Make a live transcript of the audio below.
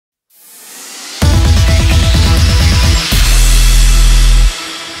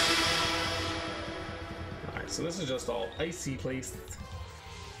so this is just all icy places.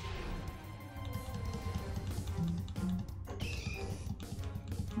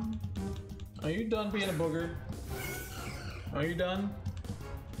 Are you done being a booger? Are you done?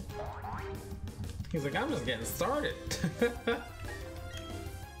 He's like, I'm just getting started.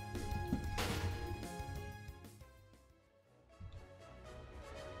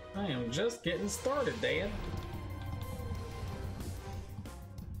 I am just getting started, Dad.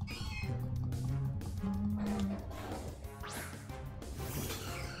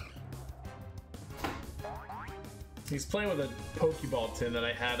 He's playing with a Pokeball tin that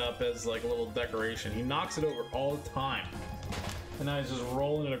I had up as like a little decoration. He knocks it over all the time. And now he's just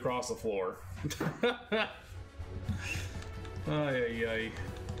rolling it across the floor. Ay, ay, ay.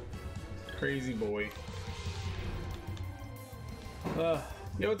 Crazy boy. Yo,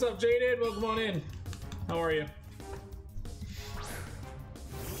 what's up, Jaden? Welcome on in. How are you?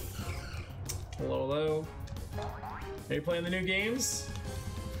 Hello, hello. Are you playing the new games?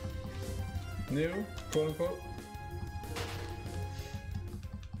 New, quote unquote.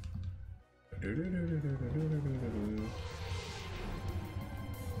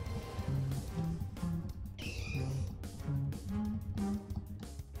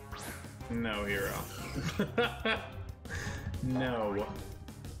 No, hero. No.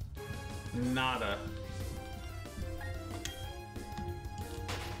 Nada.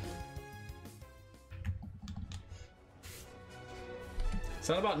 It's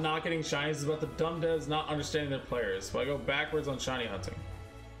not about not getting shinies, it's about the dumb devs not understanding their players. So I go backwards on shiny hunting.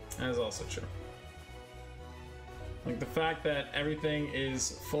 That is also true. Like, the fact that everything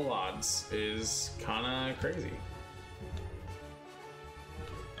is full odds is kinda crazy.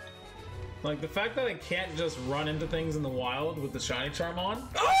 Like, the fact that I can't just run into things in the wild with the shiny charm on.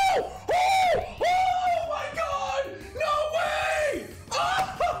 Oh! Oh! Oh my god! No way!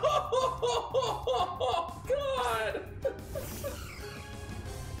 Oh god!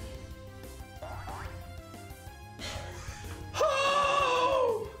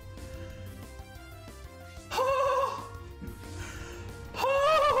 Oh! Oh!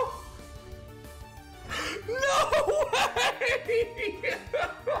 Oh! No way!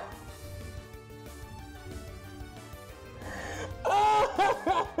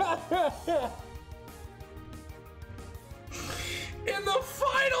 In the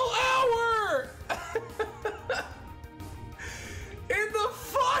final hour! In the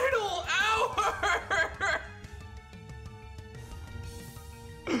final hour!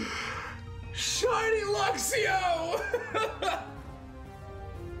 Shiny Luxio!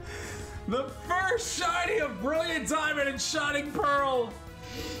 The first shiny of Brilliant Diamond and Shining Pearl!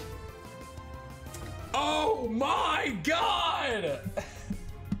 Oh my god!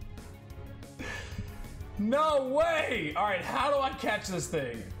 No way! Alright, how do I catch this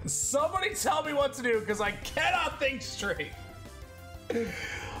thing? Somebody tell me what to do, because I cannot think straight.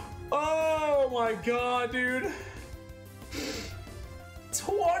 Oh my god, dude.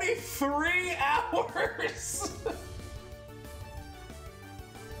 23 hours!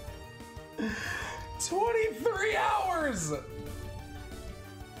 23 hours!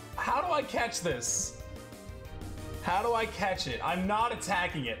 How do I catch this? How do I catch it? I'm not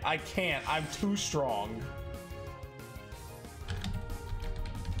attacking it. I can't. I'm too strong.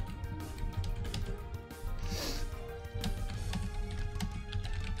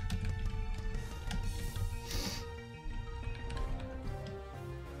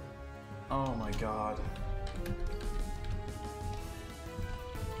 Oh my god.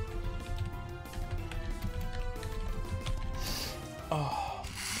 Oh,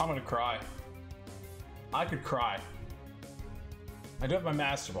 I'm gonna cry. I could cry. I do have my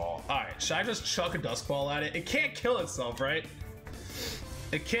Master Ball. Alright, should I just chuck a Dusk Ball at it? It can't kill itself, right?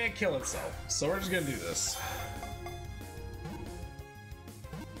 It can't kill itself. So we're just gonna do this.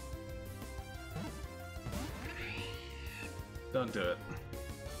 Don't do it.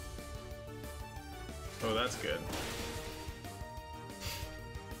 Oh, that's good.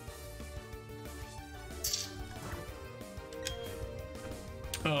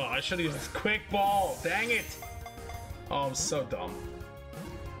 Oh, I should have used Quick Ball. Dang it. Oh, I'm so dumb.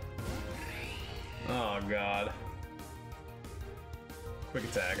 Oh, God. Quick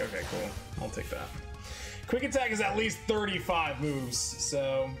Attack. Okay, cool. I'll take that. Quick Attack is at least 35 moves,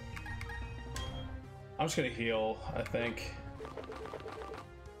 so... I'm just gonna heal, I think.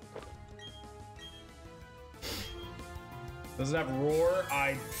 Does it have Roar?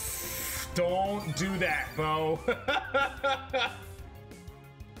 I... Don't do that, Bo.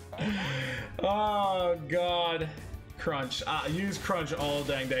 Oh, God. Crunch. Use Crunch all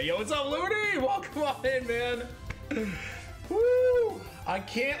dang day. Yo, what's up, Looney? Welcome on in, man. Woo! I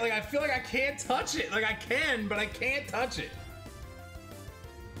can't, like, I feel like I can't touch it. Like, I can, but I can't touch it.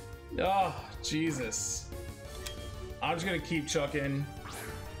 Oh, Jesus. I'm just gonna keep chucking.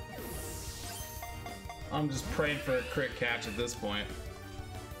 I'm just praying for a crit catch at this point.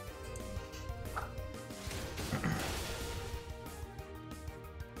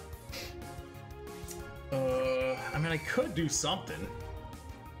 I mean, I could do something.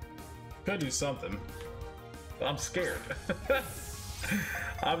 But I'm scared.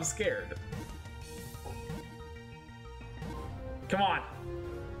 I'm scared. Come on.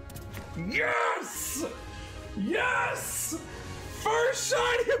 Yes! Yes! First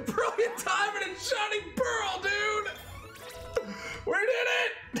shiny and brilliant diamond and shining pearl, dude! We did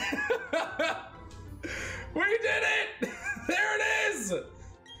it! We did it! There it is!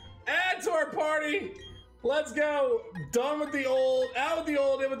 Add to our party! Let's go! Done with the old, out with the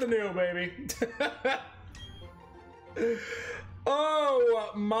old, in with the new, baby.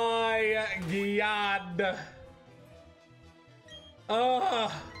 Oh my god.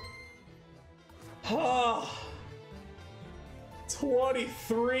 Oh.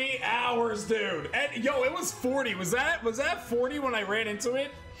 23 hours, dude. And yo, it was 40. Was that 40 when I ran into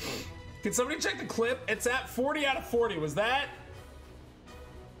it? Can somebody check the clip? It's at 40 out of 40. Was that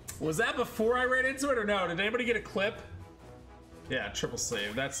before I ran into it or no? Did anybody get a clip? Yeah, triple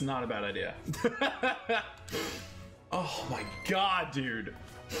save. That's not a bad idea. Oh my god, dude.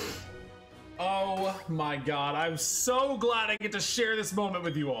 Oh my god. I'm so glad I get to share this moment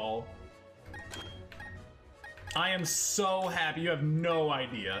with you all. I am so happy. You have no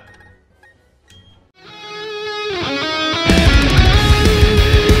idea.